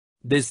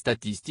Des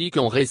statistiques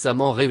ont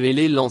récemment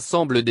révélé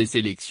l'ensemble des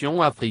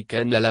sélections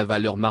africaines à la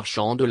valeur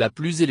marchande la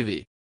plus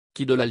élevée.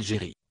 Qui de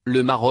l'Algérie,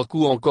 le Maroc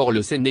ou encore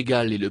le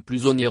Sénégal est le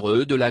plus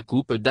onéreux de la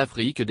Coupe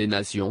d'Afrique des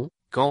Nations,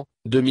 CAN,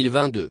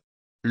 2022.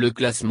 Le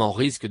classement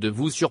risque de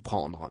vous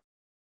surprendre.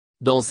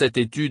 Dans cette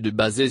étude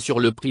basée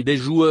sur le prix des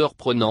joueurs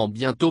prenant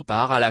bientôt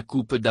part à la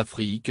Coupe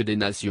d'Afrique des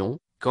Nations,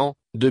 CAN,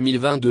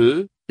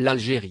 2022,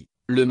 l'Algérie,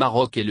 le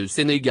Maroc et le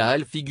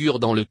Sénégal figurent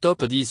dans le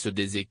top 10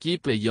 des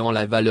équipes ayant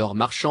la valeur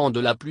marchande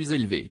la plus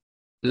élevée.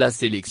 La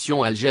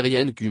sélection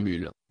algérienne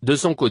cumule, de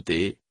son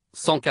côté,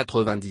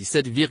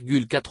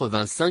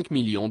 197,85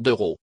 millions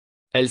d'euros.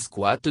 Elle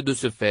squatte de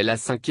ce fait la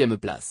 5e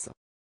place.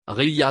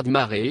 Riyad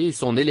Mahrez est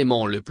son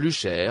élément le plus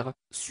cher,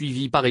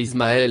 suivi par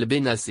Ismaël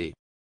Benassé.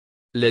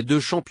 Les deux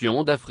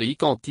champions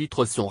d'Afrique en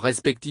titre sont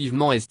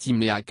respectivement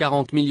estimés à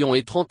 40 millions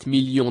et 30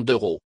 millions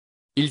d'euros.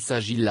 Il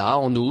s'agit là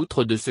en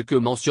outre de ce que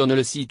mentionne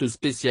le site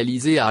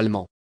spécialisé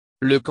allemand.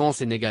 Le camp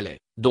sénégalais,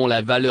 dont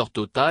la valeur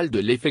totale de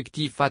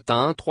l'effectif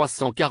atteint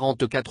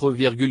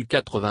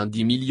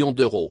 344,90 millions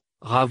d'euros,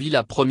 ravit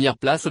la première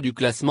place du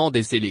classement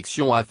des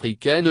sélections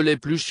africaines les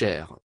plus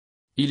chères.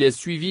 Il est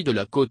suivi de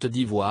la Côte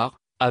d'Ivoire,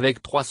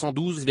 avec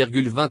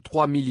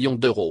 312,23 millions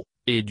d'euros,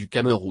 et du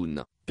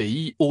Cameroun,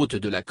 pays hôte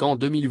de la CAN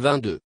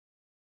 2022.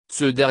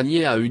 Ce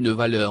dernier a une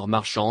valeur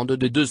marchande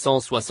de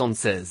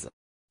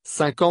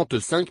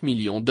 276,55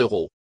 millions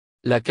d'euros.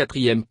 La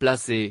 4e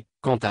place est,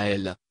 quant à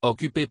elle,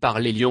 occupée par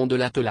les Lions de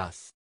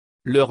l'Atlas.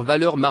 Leur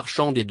valeur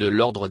marchande est de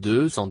l'ordre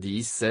de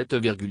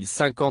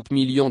 117,50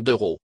 millions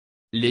d'euros.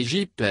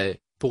 L'Égypte est,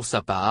 pour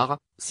sa part,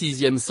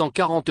 6e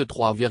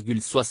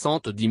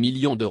 143,70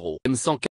 millions d'euros.